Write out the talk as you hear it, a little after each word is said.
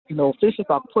Officials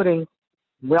are putting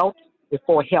wealth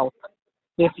before health.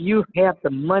 If you have the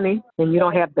money and you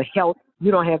don't have the health, you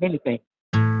don't have anything.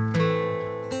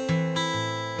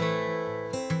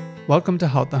 Welcome to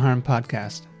Halt the Harm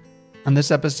podcast. On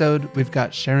this episode, we've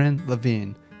got Sharon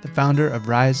Levine, the founder of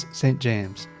Rise St.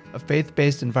 James, a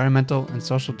faith-based environmental and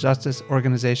social justice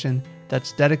organization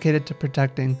that's dedicated to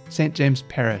protecting St. James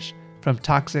Parish from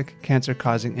toxic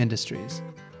cancer-causing industries.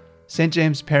 St.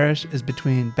 James Parish is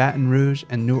between Baton Rouge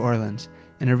and New Orleans,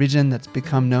 in a region that's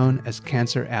become known as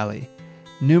Cancer Alley.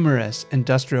 Numerous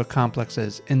industrial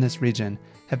complexes in this region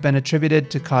have been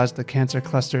attributed to cause the cancer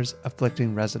clusters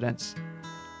afflicting residents.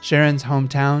 Sharon's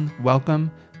hometown, Welcome,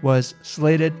 was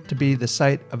slated to be the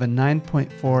site of a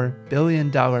 $9.4 billion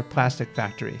plastic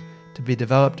factory to be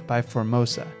developed by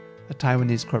Formosa, a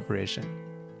Taiwanese corporation.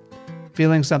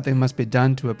 Feeling something must be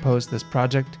done to oppose this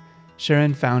project,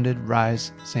 Sharon founded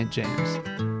Rise St. James.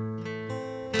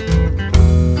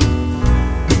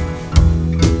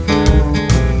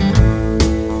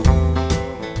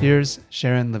 Here's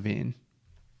Sharon Levine.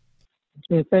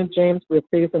 In St. James, we're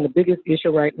facing the biggest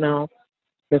issue right now.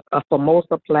 There's a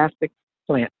Formosa plastic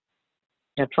plant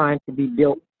that's trying to be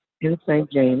built in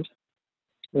St. James,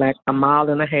 like a mile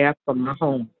and a half from my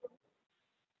home.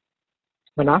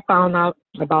 When I found out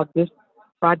about this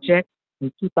project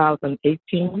in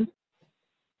 2018,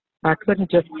 I couldn't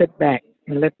just sit back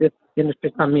and let this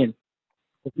industry come in.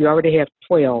 If you already have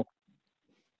 12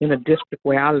 in a district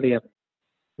where I live,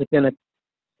 within a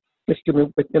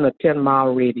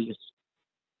 10-mile radius,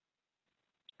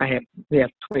 we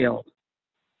have 12.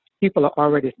 People are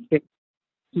already sick.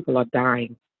 People are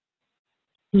dying.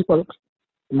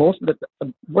 Most of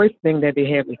the worst thing that they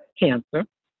have is cancer.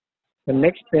 The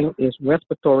next thing is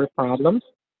respiratory problems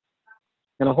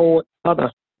and a whole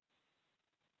other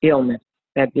illness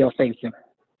that they're facing.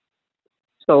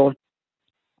 So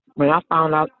when I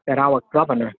found out that our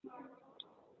governor,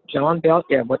 John Bel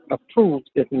Edwards, approved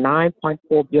this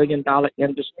 $9.4 billion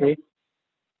industry,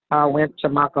 I went to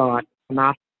my God and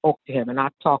I spoke to him and I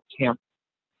talked to him.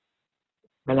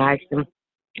 And I asked him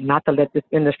not to let this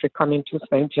industry come into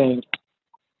St. James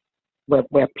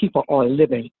where people are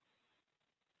living.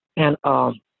 And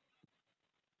God,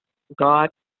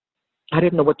 I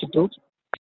didn't know what to do.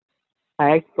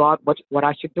 I asked God what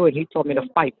I should do, and he told me to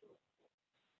fight.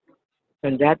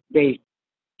 And that day,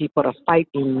 he put a fight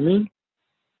in me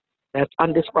that's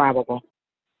indescribable.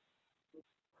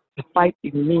 The fight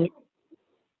in me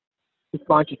is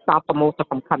going to stop Formosa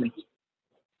from coming.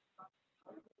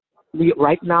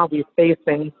 Right now, we're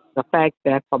facing the fact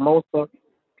that Formosa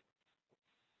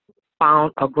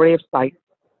found a grave site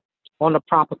on the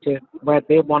property where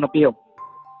they want to build.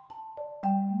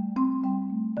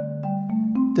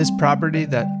 This property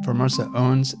that Formosa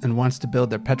owns and wants to build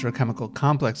their petrochemical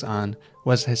complex on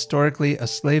was historically a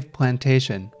slave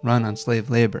plantation run on slave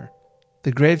labor.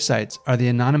 The grave sites are the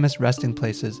anonymous resting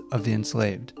places of the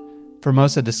enslaved.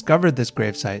 Formosa discovered this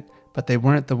gravesite, but they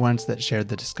weren't the ones that shared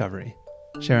the discovery.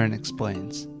 Sharon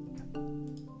explains.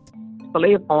 The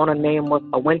slave owner name was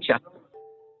Winchester.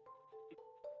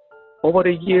 Over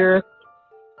the years,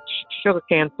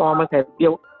 sugarcane farmers have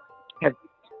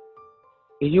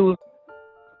used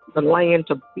the land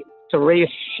to raise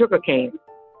sugarcane.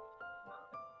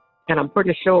 And I'm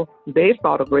pretty sure they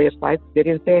saw the grave sites. They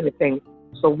didn't say anything.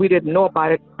 So we didn't know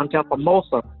about it until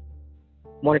Formosa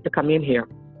wanted to come in here.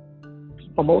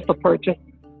 Formosa purchased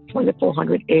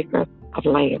 2,400 acres of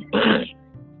land.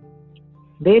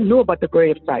 They knew about the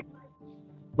grave site.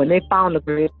 When they found the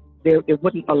grave, it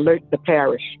wouldn't alert the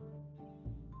parish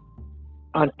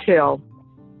until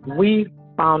we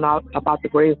found out about the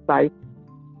grave site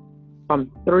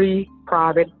from 3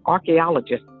 private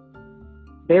archaeologists.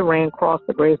 They ran across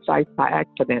the grave site by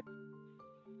accident.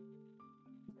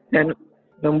 And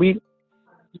when we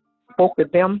spoke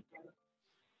with them,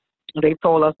 they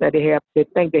told us that they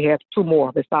think they have 2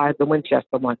 more besides the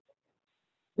Winchester one.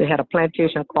 They had a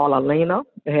plantation called Elena.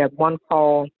 They had one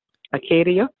called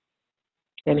Acadia,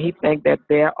 and he think that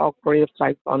there are grave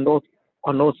sites on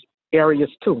those areas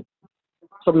too.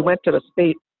 So we went to the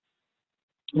state.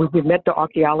 We met the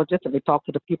archaeologists and we talked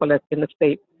to the people that's in the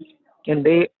state, and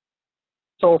they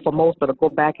told Formosa to go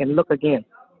back and look again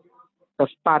to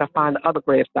try to find the other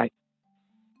grave sites.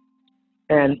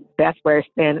 And that's where it's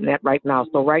standing at right now.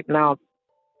 So right now,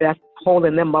 that's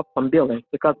holding them up from building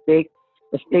because the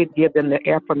state gave them the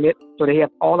air permit, so they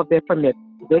have all of their permits.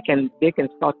 They can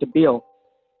start to build,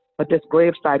 but this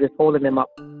grave site is holding them up.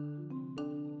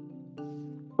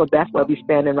 So that's where we're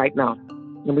standing right now.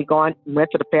 And we went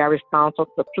to the parish council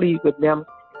to plead with them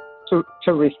to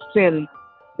rescind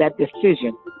that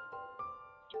decision.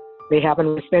 They haven't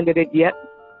rescinded it yet.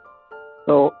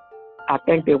 So I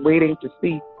think they're waiting to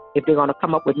see if they're going to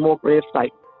come up with more grave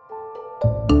sites.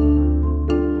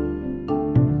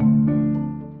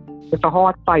 It's a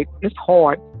hard fight. It's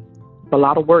hard. It's a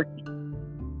lot of work.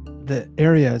 The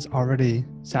area is already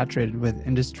saturated with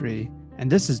industry,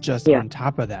 and this is just on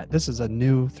top of that. This is a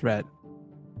new threat.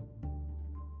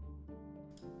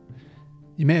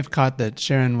 You may have caught that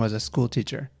Sharon was a school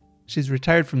teacher. She's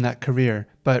retired from that career,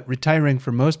 but retiring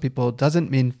for most people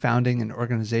doesn't mean founding an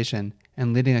organization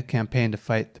and leading a campaign to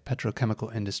fight the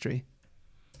petrochemical industry.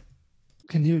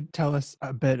 Can you tell us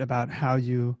a bit about how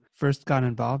you first got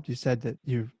involved? You said that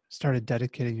you started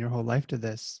dedicating your whole life to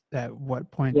this. At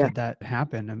what point did that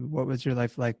happen? And what was your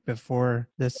life like before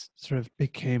this sort of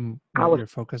became what you're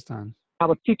focused on? I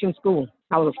was teaching school.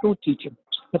 I was a school teacher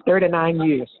for 39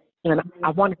 years. And I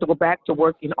wanted to go back to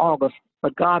work in August,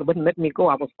 but God wouldn't let me go.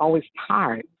 I was always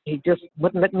tired. He just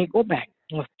wouldn't let me go back.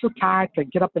 I was too tired to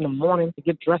get up in the morning to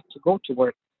get dressed to go to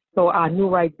work. So I knew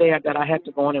right there that I had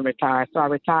to go on and retire. So I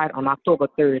retired on October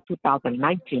 3rd,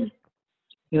 2019.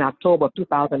 In October of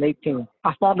 2018,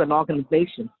 I formed an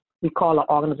organization. We call the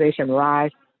organization Rise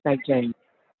St. James.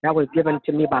 That was given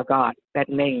to me by God, that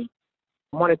name.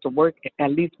 I wanted to work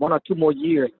at least 1 or 2 more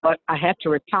years, but I had to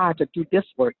retire to do this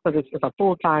work because it's a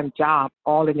full-time job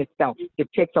all in itself. It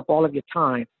takes up all of your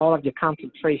time, all of your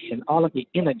concentration, all of your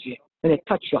energy, and it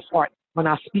touches your heart. When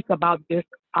I speak about this,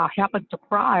 I happen to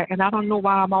cry, and I don't know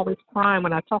why I'm always crying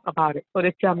when I talk about it. So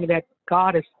they tell me that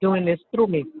God is doing this through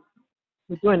me.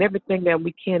 We're doing everything that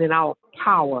we can in our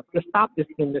power to stop this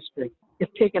industry.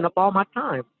 It's taking up all my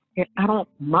time. And I don't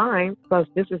mind because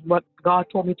this is what God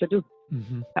told me to do.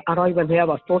 Mm-hmm. I don't even have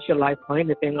a social life or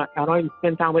anything. I don't even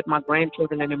spend time with my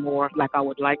grandchildren anymore like I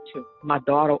would like to. My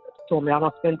daughter told me I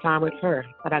don't spend time with her,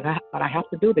 but I have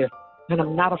to do this. And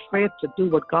I'm not afraid to do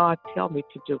what God tells me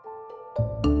to do.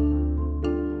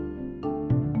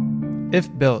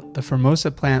 If built, the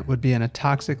Formosa plant would be in a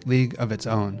toxic league of its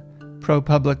own.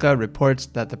 ProPublica reports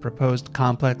that the proposed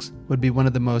complex would be one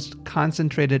of the most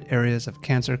concentrated areas of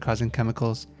cancer-causing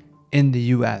chemicals in the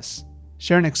U.S.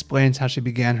 Sharon explains how she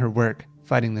began her work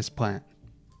fighting this plant.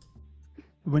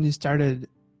 When you started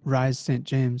Rise St.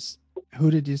 James, who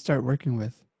did you start working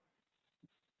with?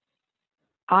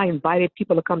 I invited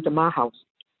people to come to my house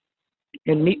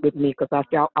and meet with me because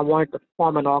I wanted to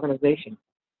form an organization.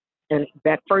 And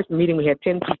that first meeting, we had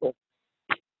 10 people.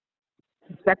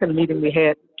 The second meeting, we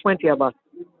had 20 of us.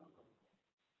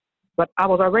 But I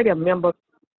was already a member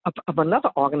of another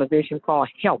organization called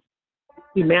HELP,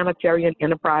 Humanitarian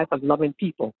Enterprise of Loving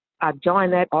People. I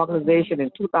joined that organization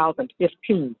in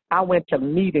 2015. I went to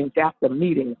meetings after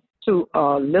meetings to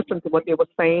listen to what they were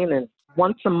saying, and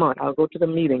once a month I'll go to the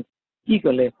meeting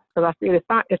eagerly because I said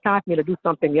it's time for me to do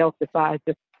something else besides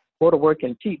just go to work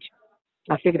and teach.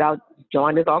 I figured I'd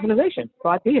join this organization, so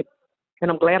I did. And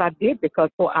I'm glad I did because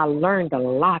I learned a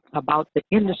lot about the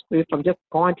industry from just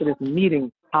going to this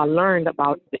meeting. I learned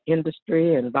about the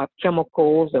industry and about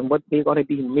chemicals and what they're going to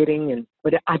be emitting,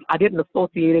 but I didn't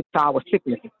associate it to our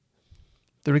sickness.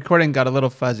 The recording got a little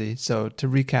fuzzy, so to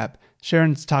recap,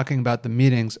 Sharon's talking about the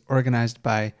meetings organized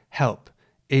by HELP,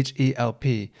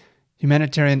 H-E-L-P,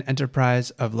 Humanitarian Enterprise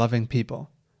of Loving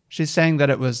People. She's saying that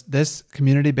it was this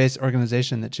community-based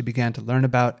organization that she began to learn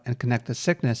about and connect the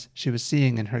sickness she was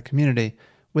seeing in her community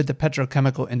with the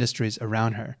petrochemical industries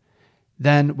around her.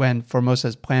 Then, when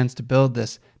Formosa's plans to build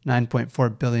this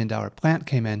 $9.4 billion plant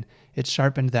came in, it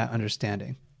sharpened that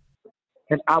understanding.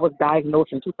 And I was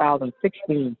diagnosed in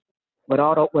 2016 with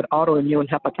autoimmune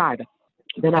hepatitis.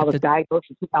 Then I was diagnosed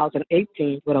in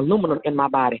 2018 with aluminum in my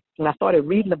body. And I started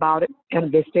reading about it,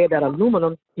 and they said that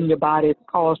aluminum in your body is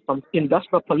caused from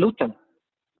industrial pollutants.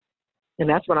 And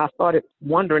that's when I started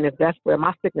wondering if that's where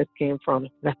my sickness came from.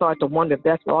 And I started to wonder if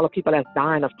that's where all the people that's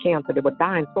dying of cancer, they were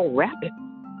dying so rapid.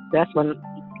 That's when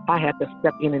I had to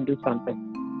step in and do something.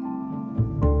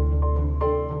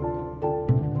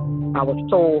 I was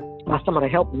told by some of the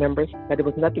HELP members that there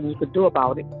was nothing you could do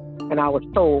about it. And I was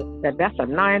told that that's a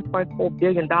 $9.4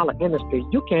 billion industry.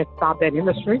 You can't stop that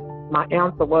industry. My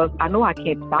answer was, I know I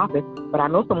can't stop it, but I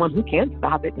know someone who can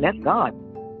stop it, and that's God.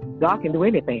 God can do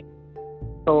anything.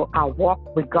 So I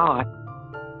walked with God.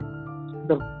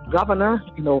 The governor,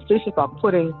 officials are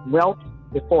putting wealth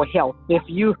before health. If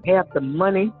you have the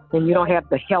money and you don't have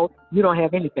the health, you don't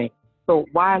have anything. So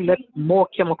why let more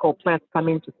chemical plants come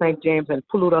into St. James and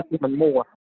pollute us even more?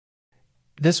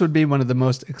 This would be one of the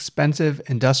most expensive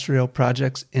industrial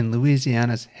projects in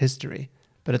Louisiana's history,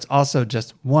 but it's also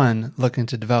just one looking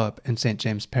to develop in St.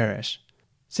 James Parish.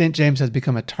 St. James has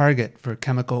become a target for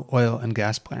chemical, oil, and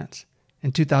gas plants.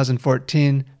 In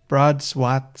 2014, broad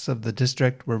swaths of the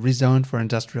district were rezoned for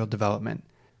industrial development.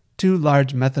 2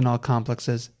 large methanol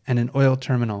complexes and an oil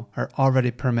terminal are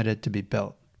already permitted to be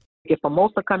built. If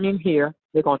Formosa come in here,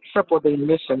 they're going to triple the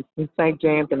emissions in St.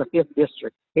 James in the 5th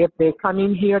District. If they come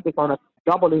in here, they're going to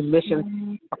double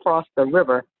emissions across the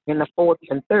river in the 4th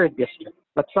and 3rd District.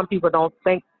 But some people don't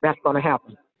think that's going to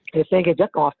happen. They think it's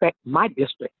just going to affect my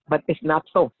district, but it's not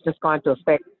so. It's going to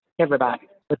affect everybody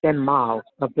within miles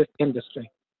of this industry.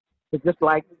 It's just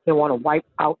like they want to wipe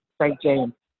out St.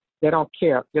 James. They don't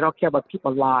care. They don't care about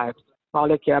people's lives. All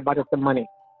they care about is the money.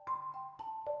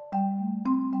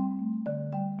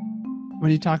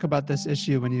 When you talk about this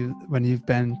issue, when you've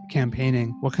been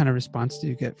campaigning, what kind of response do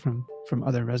you get from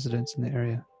other residents in the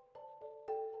area?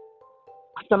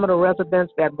 Some of the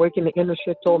residents that work in the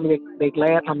industry told me they're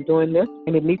glad I'm doing this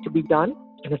and it needs to be done.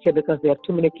 And they said because there are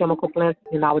too many chemical plants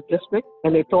in our district,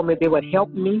 and they told me they would help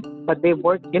me, but they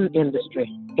work in the industry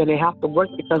and they have to work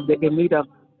because they need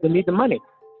the money.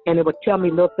 And they would tell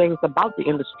me little things about the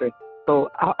industry. So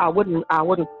I wouldn't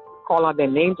call out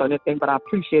their names or anything, but I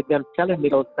appreciate them telling me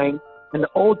those things. And the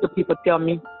older people tell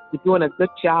me you're doing a good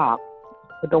job.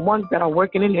 But the ones that are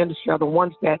working in the industry are the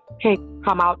ones that can't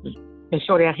come out and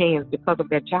show their hands because of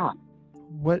their job.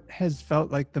 What has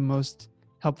felt like the most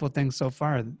helpful thing so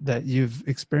far that you've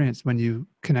experienced when you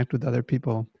connect with other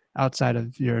people outside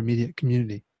of your immediate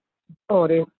community? Oh,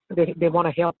 they want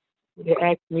to help. They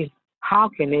ask me, how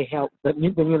can they help? The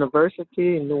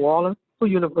university in New Orleans, 2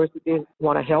 universities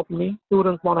want to help me.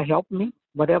 Students want to help me.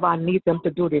 Whatever I need them to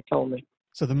do, they told me.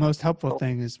 So the most helpful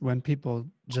thing is when people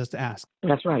just ask.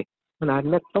 That's right. And I've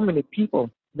met so many people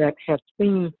that have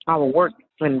seen our work,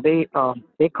 and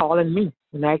they calling me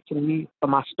and asking me for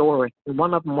my story. And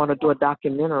one of them want to do a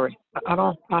documentary.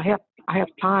 I have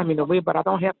time in a way, but I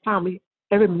don't have time.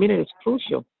 Every minute is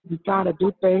crucial. We try to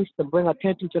do things to bring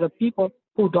attention to the people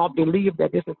who don't believe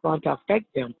that this is going to affect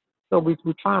them. So we're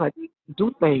trying to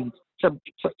do things to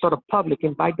the public,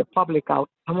 invite the public out.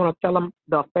 I want to tell them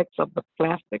the effects of the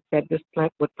plastic that this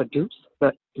plant would produce,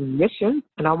 the emissions,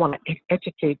 and I want to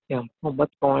educate them on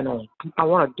what's going on. I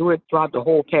want to do it throughout the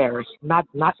whole parish, not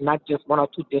just 1 or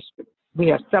 2 districts. We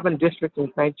have 7 districts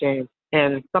in St. James,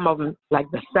 and some of them, like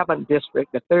the 7th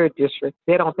district, the 3rd district,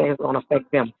 they don't think it's going to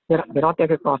affect them. They don't think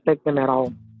it's going to affect them at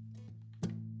all.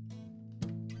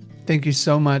 Thank you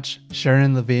so much,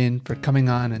 Sharon Levine, for coming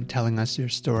on and telling us your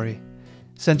story.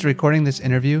 Since recording this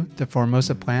interview, the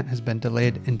Formosa plant has been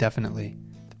delayed indefinitely.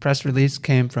 The press release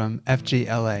came from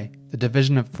FGLA, the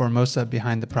division of Formosa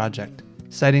behind the project,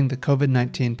 citing the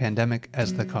COVID-19 pandemic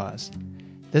as the cause.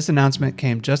 This announcement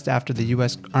came just after the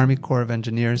U.S. Army Corps of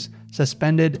Engineers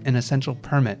suspended an essential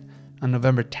permit on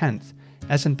November 10th.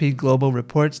 S&P Global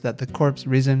reports that the Corps'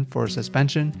 reason for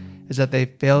suspension is that they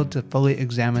failed to fully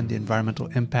examine the environmental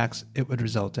impacts it would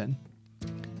result in.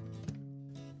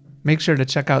 Make sure to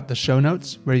check out the show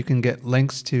notes where you can get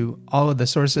links to all of the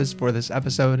sources for this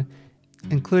episode,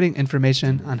 including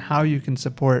information on how you can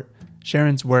support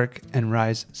Sharon's work and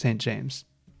Rise St. James.